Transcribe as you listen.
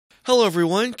Hello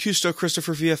everyone, Cousteau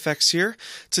Christopher VFX here.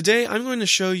 Today I'm going to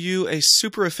show you a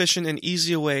super efficient and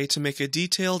easy way to make a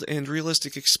detailed and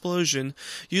realistic explosion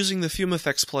using the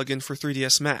FumeFX plugin for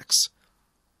 3ds Max.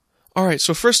 Alright,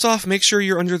 so first off, make sure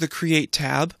you're under the Create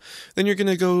tab. Then you're going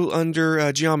to go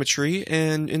under Geometry,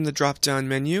 and in the drop-down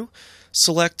menu,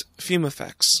 select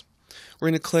FumeFX. We're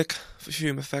going to click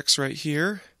FumeFX right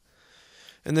here,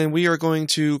 and then we are going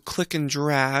to click and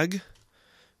drag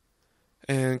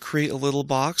and create a little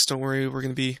box. Don't worry, we're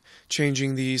going to be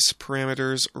changing these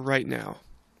parameters right now.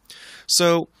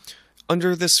 So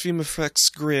under this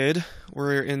FumeFX grid,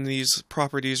 we're in these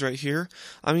properties right here.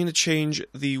 I'm going to change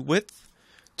the width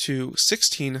to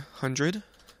 1600.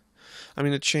 I'm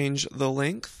going to change the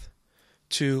length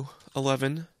to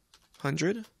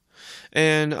 1100.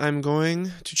 And I'm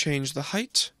going to change the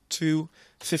height to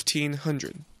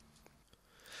 1500.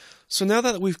 So now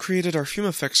that we've created our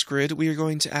FumeFX grid, we are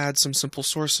going to add some simple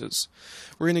sources.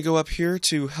 We're going to go up here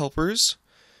to Helpers.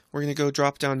 We're going to go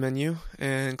drop-down menu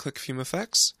and click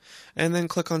FumeFX, and then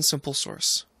click on Simple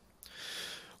Source.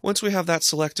 Once we have that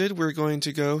selected, we're going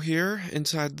to go here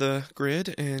inside the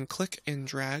grid and click and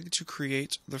drag to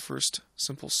create the first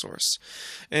simple source.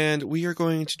 And we are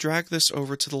going to drag this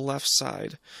over to the left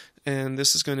side, and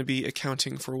this is going to be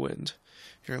accounting for wind.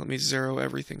 Here, let me zero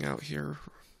everything out here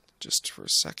just for a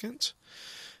second,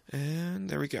 and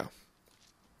there we go.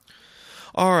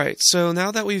 Alright, so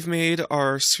now that we've made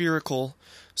our spherical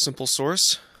simple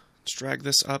source, let's drag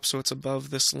this up so it's above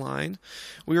this line.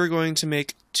 We are going to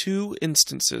make two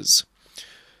instances,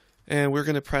 and we're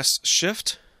going to press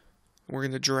Shift, and we're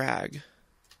going to drag.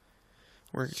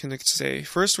 We're going to say,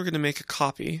 first we're going to make a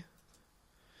copy,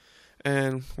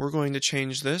 and we're going to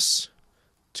change this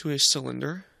to a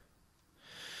cylinder.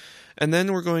 And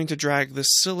then we're going to drag this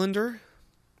cylinder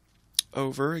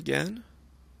over again,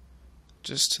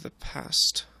 just to the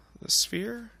past the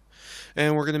sphere,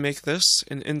 and we're going to make this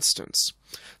an instance.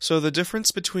 So the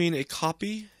difference between a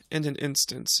copy and an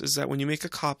instance is that when you make a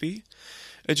copy,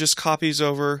 it just copies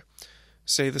over,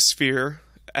 say, the sphere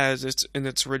as it's in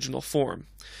its original form.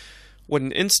 What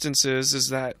an instance is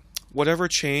that whatever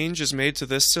change is made to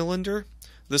this cylinder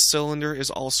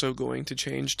is also going to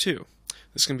change too.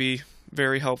 This can be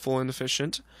very helpful and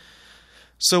efficient.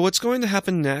 So what's going to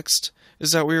happen next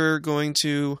is that we're going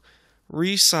to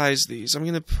resize these. I'm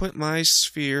going to put my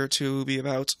sphere to be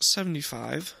about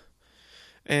 75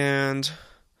 and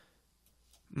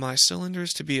my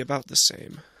cylinders to be about the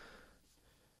same.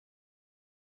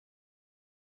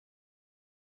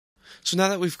 So now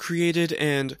that we've created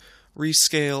and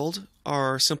rescaled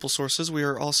our simple sources, we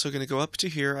are also going to go up to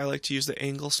here. I like to use the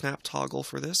angle snap toggle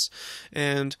for this,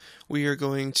 and we are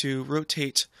going to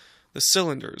rotate the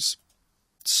cylinders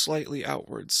slightly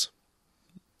outwards.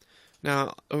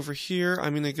 Now over here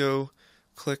I'm going to go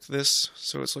click this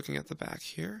so it's looking at the back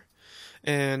here,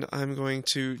 and I'm going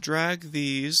to drag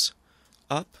these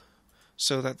up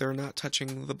so that they're not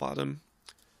touching the bottom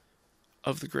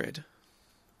of the grid.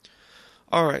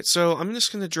 Alright, so I'm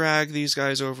just going to drag these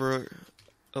guys over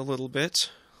a little bit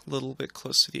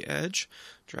close to the edge,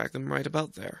 drag them right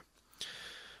about there.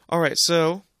 Alright,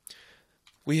 so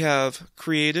we have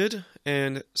created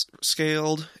and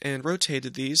scaled and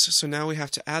rotated these, so now we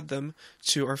have to add them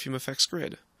to our FumeFX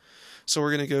grid. So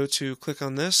we're going to go to click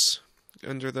on this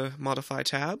under the Modify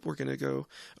tab. We're going to go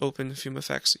open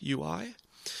FumeFX UI.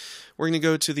 We're going to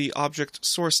go to the Object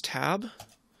Source tab,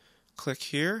 click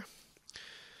here.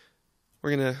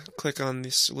 We're going to click on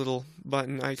this little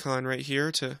button icon right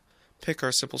here to pick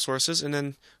our simple sources, and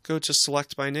then go to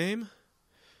Select by Name,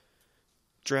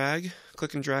 drag,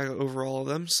 click and drag over all of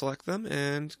them, select them,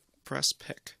 and press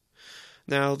Pick.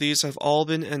 Now these have all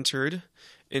been entered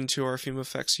into our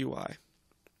FumeFX UI.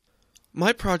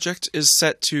 My project is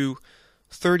set to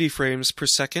 30 frames per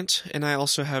second, and I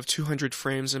also have 200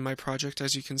 frames in my project,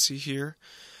 as you can see here.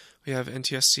 We have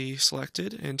NTSC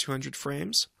selected and 200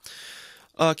 frames.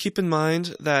 Keep in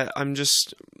mind that I'm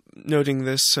just noting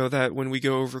this so that when we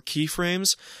go over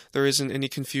keyframes, there isn't any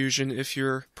confusion if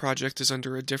your project is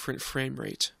under a different frame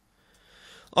rate.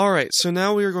 Alright, so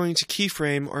now we are going to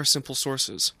keyframe our simple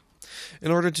sources.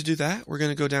 In order to do that, we're going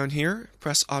to go down here,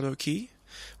 press Auto Key.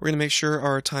 We're going to make sure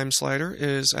our time slider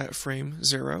is at frame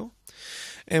 0.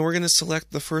 And we're going to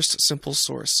select the first simple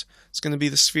source. It's going to be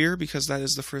the sphere because that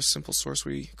is the first simple source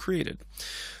we created.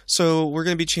 So we're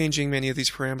going to be changing many of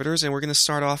these parameters, and we're going to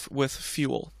start off with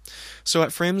fuel. So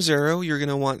at frame 0, you're going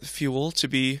to want fuel to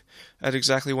be at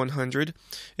exactly 100.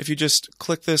 If you just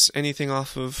click this anything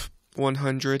off of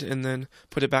 100 and then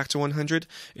put it back to 100,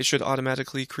 it should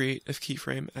automatically create a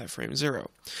keyframe at frame 0.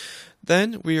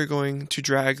 Then we are going to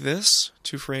drag this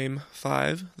to frame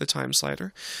 5, the time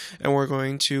slider, and we're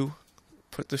going to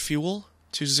put the fuel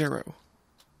to 0.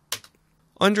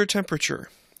 Under temperature,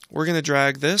 we're going to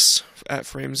drag this at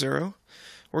frame 0.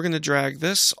 We're going to drag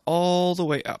this all the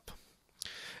way up.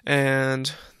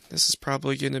 And this is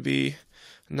probably going to be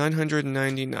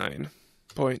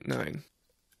 999.9.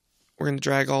 We're going to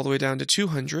drag all the way down to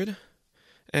 200.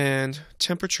 And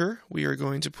temperature, we are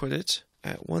going to put it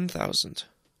at 1000.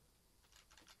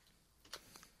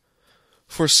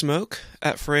 For smoke,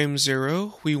 at frame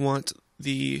 0, we want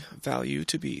the value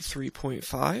to be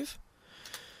 3.5.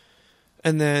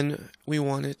 And then we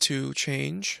want it to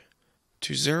change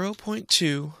to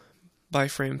 0.2 by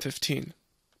frame 15.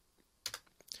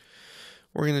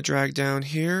 We're going to drag down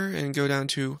here and go down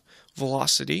to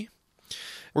velocity.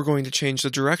 We're going to change the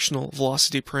directional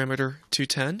velocity parameter to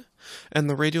 10 and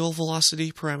the radial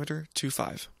velocity parameter to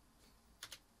 5.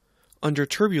 Under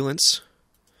turbulence,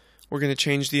 we're going to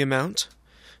change the amount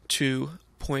to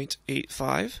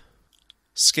 0.85,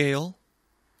 scale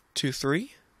to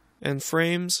 3, and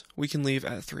frames we can leave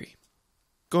at 3.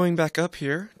 Going back up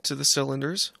here to the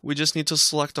cylinders, we just need to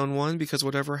select on one because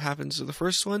whatever happens to the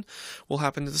first one will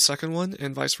happen to the second one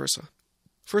and vice versa.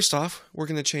 First off, we're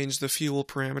going to change the fuel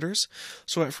parameters.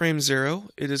 So at frame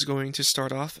 0, it is going to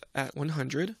start off at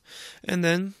 100, and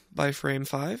then by frame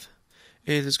 5,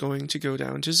 it is going to go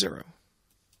down to 0.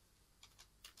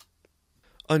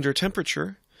 Under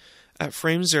temperature, at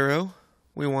frame 0,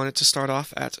 we want it to start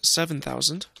off at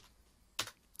 7000,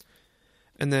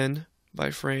 and then by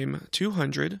frame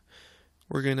 200,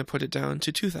 we're going to put it down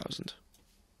to 2000.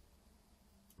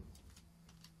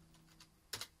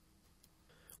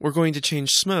 We're going to change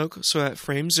smoke, so at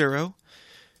frame 0,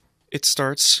 it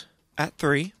starts at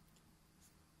 3,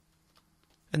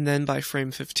 and then by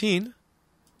frame 15,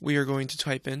 we are going to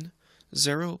type in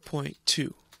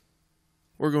 0.2.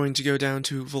 We're going to go down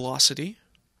to velocity,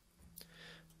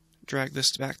 drag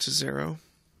this back to 0.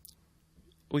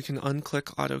 We can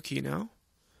unclick auto key now.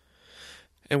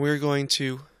 And we're going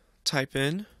to type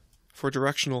in, for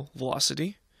directional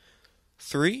velocity,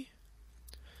 3,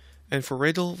 and for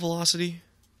radial velocity,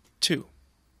 2.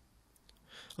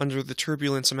 Under the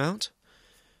turbulence amount,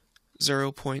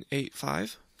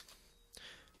 0.85,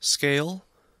 scale,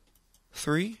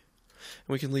 3, and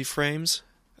we can leave frames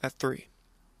at 3.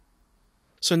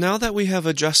 So now that we have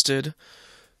adjusted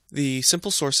the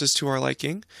simple sources to our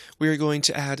liking, we are going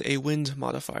to add a wind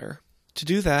modifier. To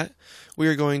do that, we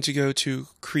are going to go to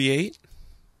Create,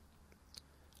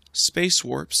 Space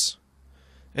Warps,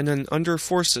 and then under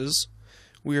Forces,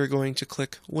 we are going to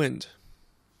click Wind.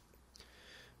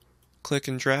 Click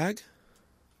and drag,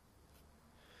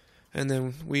 and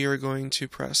then we are going to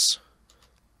press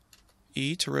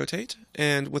E to rotate,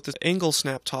 and with the angle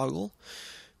snap toggle,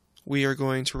 we are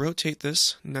going to rotate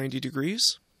this 90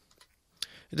 degrees.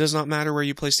 It does not matter where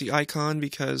you place the icon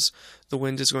because the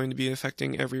wind is going to be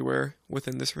affecting everywhere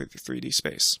within the 3D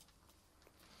space.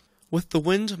 With the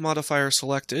wind modifier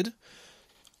selected,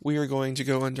 we are going to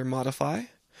go under Modify.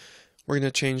 We're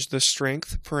going to change the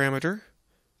strength parameter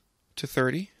to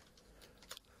 30,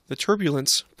 the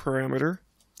turbulence parameter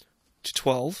to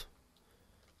 12,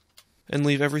 and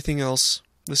leave everything else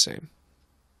the same.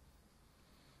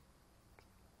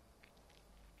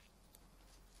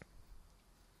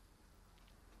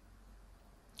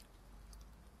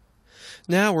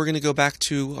 Now we're going to go back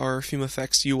to our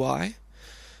FumeFX UI.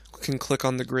 We can click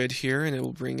on the grid here and it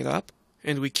will bring it up.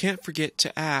 And we can't forget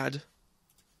to add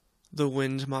the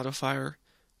wind modifier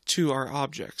to our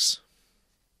objects.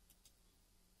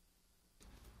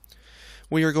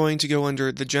 We are going to go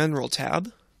under the General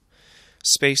tab.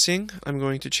 Spacing, I'm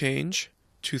going to change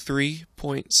to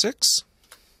 3.6.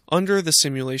 Under the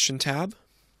Simulation tab,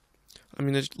 I'm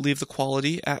going to leave the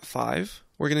quality at 5.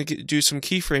 We're going to do some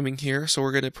keyframing here, so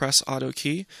we're going to press Auto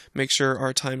key, make sure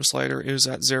our time slider is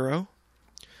at 0.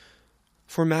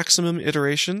 For maximum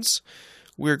iterations,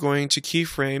 we're going to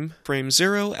keyframe frame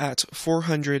 0 at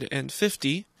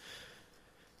 450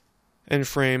 and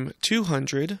frame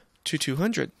 200 to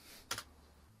 200.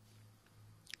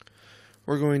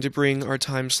 We're going to bring our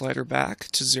time slider back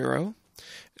to 0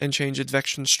 and change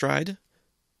advection stride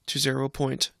to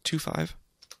 0.25.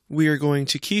 We are going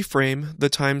to keyframe the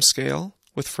time scale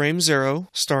with frame 0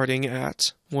 starting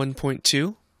at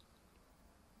 1.2.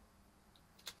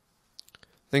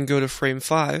 Then go to frame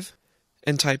 5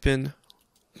 and type in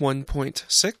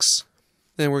 1.6.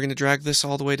 Then we're going to drag this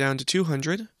all the way down to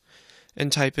 200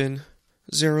 and type in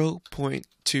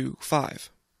 0.25.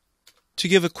 To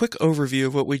give a quick overview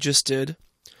of what we just did,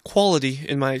 Quality,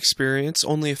 in my experience,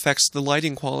 only affects the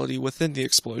lighting quality within the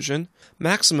explosion.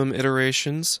 Maximum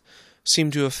iterations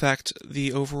seem to affect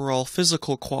the overall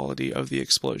physical quality of the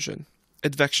explosion.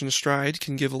 Advection stride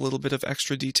can give a little bit of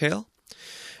extra detail.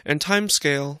 And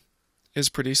timescale is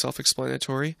pretty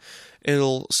self-explanatory.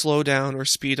 It'll slow down or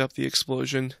speed up the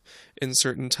explosion in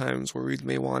certain times where we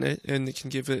may want it, and it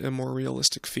can give it a more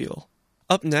realistic feel.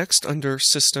 Up next, under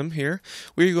System here,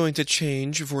 we're going to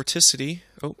change Vorticity.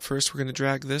 First we're going to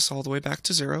drag this all the way back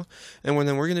to 0, and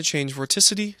then we're going to change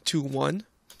Vorticity to 1.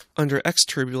 Under X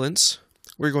Turbulence,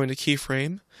 we're going to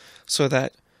keyframe so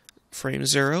that frame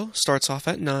 0 starts off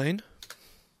at 9.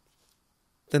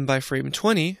 Then by frame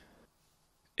 20,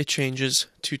 it changes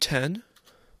to 10.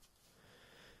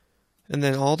 And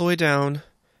then all the way down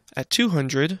at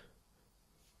 200,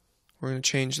 we're going to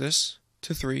change this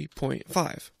to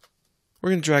 3.5. We're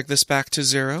going to drag this back to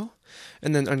 0,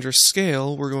 and then under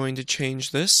Scale, we're going to change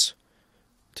this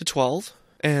to 12,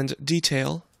 and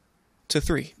Detail to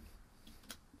 3.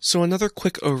 So another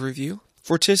quick overview.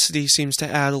 Vorticity seems to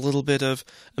add a little bit of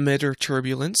emitter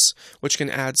turbulence, which can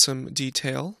add some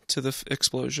detail to the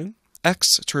explosion.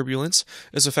 X turbulence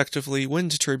is effectively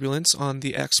wind turbulence on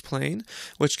the X plane,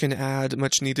 which can add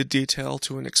much needed detail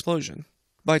to an explosion.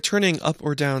 By turning up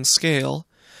or down scale,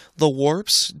 the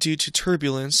warps due to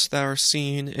turbulence that are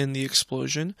seen in the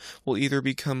explosion will either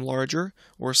become larger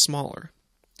or smaller.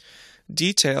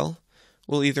 Detail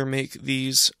will either make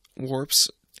these warps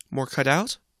more cut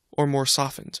out or more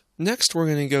softened. Next, we're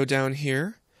going to go down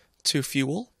here to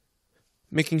Fuel.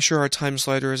 Making sure our time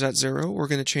slider is at 0, we're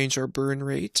going to change our burn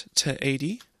rate to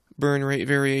 80, burn rate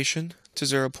variation to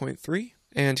 0.3,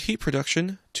 and heat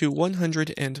production to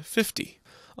 150.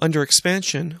 Under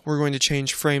Expansion, we're going to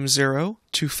change frame 0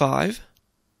 to 5,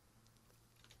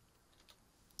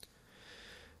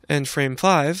 and frame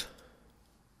 5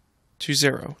 to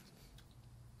 0.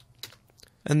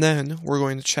 And then we're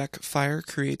going to check Fire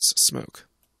Creates Smoke.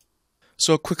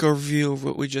 So a quick overview of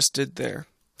what we just did there.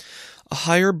 A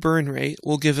higher burn rate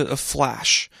will give it a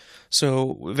flash.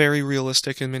 So very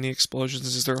realistic in many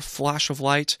explosions. Is there a flash of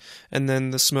light and then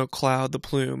the smoke cloud, the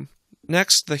plume.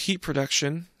 Next, the heat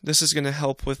production. This is going to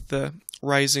help with the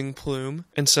rising plume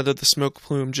instead of the smoke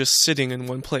plume just sitting in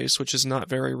one place, which is not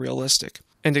very realistic.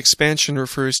 And expansion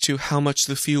refers to how much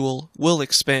the fuel will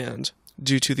expand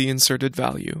due to the inserted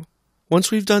value.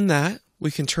 Once we've done that,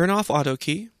 we can turn off Auto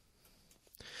Key,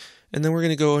 and then we're going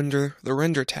to go under the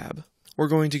Render tab. We're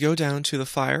going to go down to the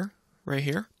Fire right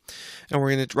here, and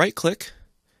we're going to right-click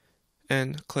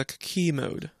and click Key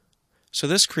Mode. So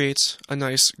this creates a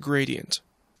nice gradient.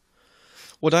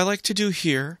 What I like to do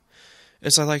here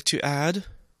is I like to add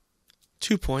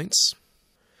 2 points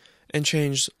and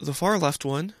change the far left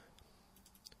one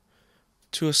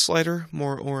to a slighter,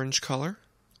 more orange color.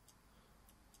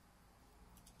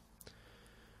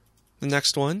 The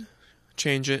next one,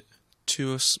 change it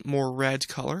to a more red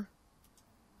color.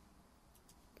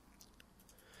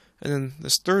 And then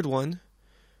this third one,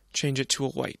 change it to a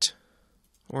white,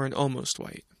 or an almost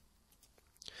white.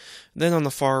 Then on the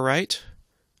far right,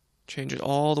 change it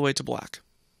all the way to black.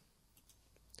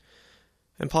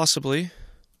 And possibly,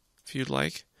 if you'd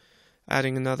like,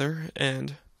 adding another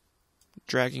and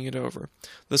dragging it over.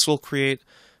 This will create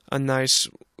a nice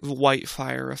white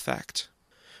fire effect.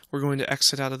 We're going to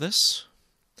exit out of this.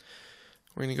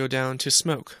 We're going to go down to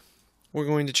smoke. We're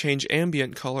going to change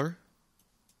ambient color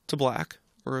to black,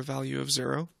 or a value of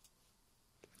 0.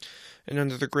 And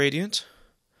under the gradient,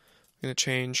 I'm going to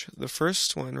change the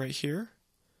first one right here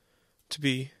to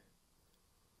be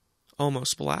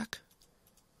almost black.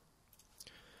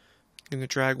 I'm going to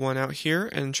drag one out here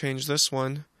and change this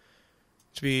one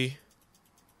to be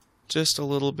just a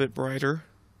little bit brighter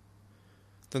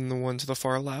than the one to the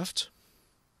far left.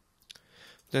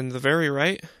 Then the very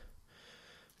right,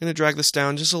 I'm going to drag this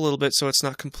down just a little bit so it's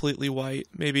not completely white,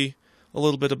 maybe a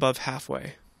little bit above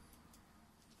halfway.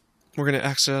 We're going to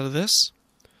exit out of this,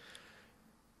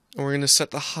 and we're going to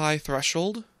set the high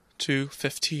threshold to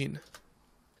 15.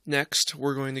 Next,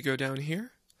 we're going to go down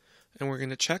here, and we're going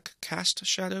to check Cast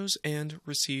Shadows and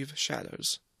Receive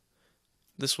Shadows.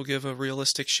 This will give a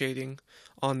realistic shading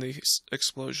on the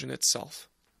explosion itself.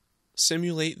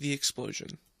 Simulate the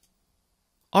explosion.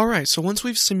 Alright, so once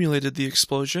we've simulated the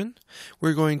explosion,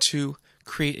 we're going to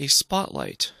create a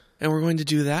spotlight. And we're going to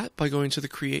do that by going to the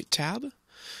Create tab,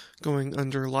 going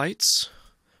under Lights,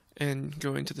 and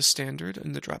going to the Standard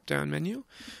in the drop-down menu,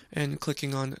 and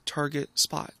clicking on Target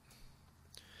Spot.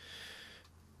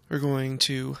 We're going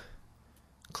to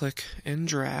click and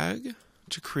drag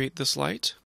to create this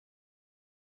light,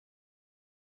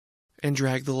 and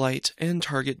drag the light and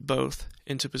target both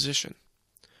into position.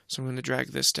 So I'm going to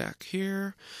drag this stack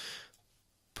here,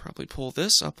 probably pull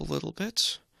this up a little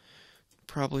bit,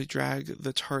 probably drag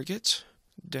the target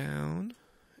down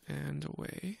and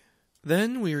away.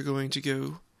 Then we are going to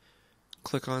go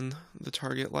click on the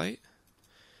target light,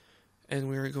 and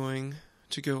we are going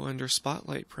to go under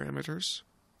spotlight parameters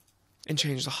and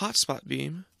change the hotspot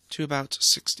beam to about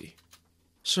 60.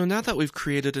 So now that we've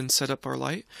created and set up our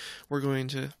light, we're going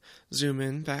to zoom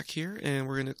in back here, and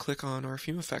we're going to click on our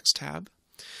FumeFX tab.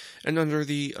 And under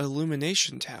the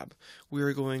Illumination tab, we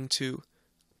are going to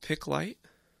pick light,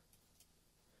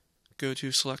 go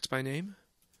to Select by Name,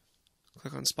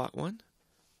 click on Spot 1,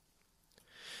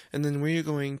 and then we're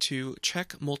going to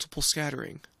check Multiple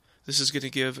Scattering. This is going to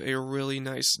give a really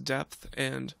nice depth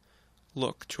and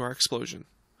look to our explosion.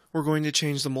 We're going to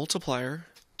change the multiplier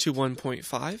to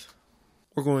 1.5.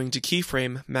 We're going to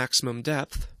keyframe Maximum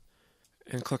Depth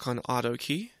and click on Auto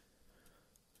Key.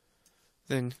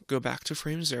 Then go back to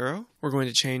frame 0. We're going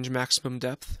to change Maximum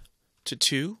Depth to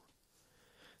 2.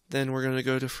 Then we're going to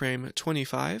go to frame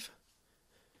 25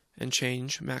 and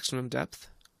change Maximum Depth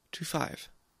to 5.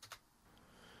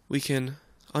 We can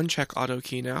uncheck Auto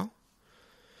Key now,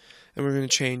 and we're going to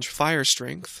change Fire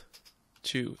Strength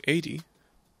to 80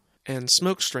 and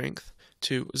Smoke Strength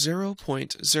to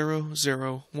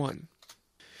 0.001.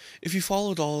 If you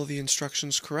followed all of the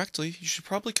instructions correctly, you should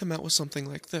probably come out with something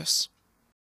like this.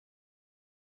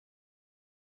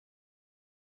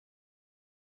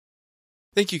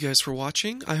 Thank you guys for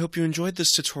watching. I hope you enjoyed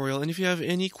this tutorial, and if you have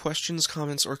any questions,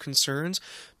 comments, or concerns,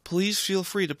 please feel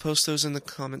free to post those in the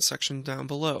comment section down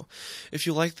below. If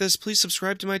you like this, please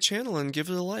subscribe to my channel and give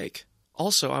it a like.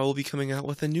 Also, I will be coming out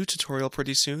with a new tutorial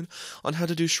pretty soon on how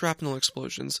to do shrapnel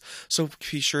explosions, so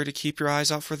be sure to keep your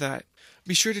eyes out for that.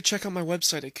 Be sure to check out my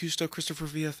website at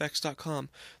CousteauChristopherVFX.com.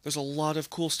 There's a lot of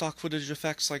cool stock footage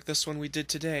effects like this one we did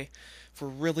today for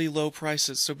really low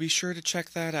prices, so be sure to check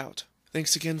that out.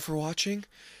 Thanks again for watching,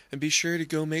 and be sure to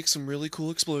go make some really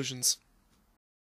cool explosions.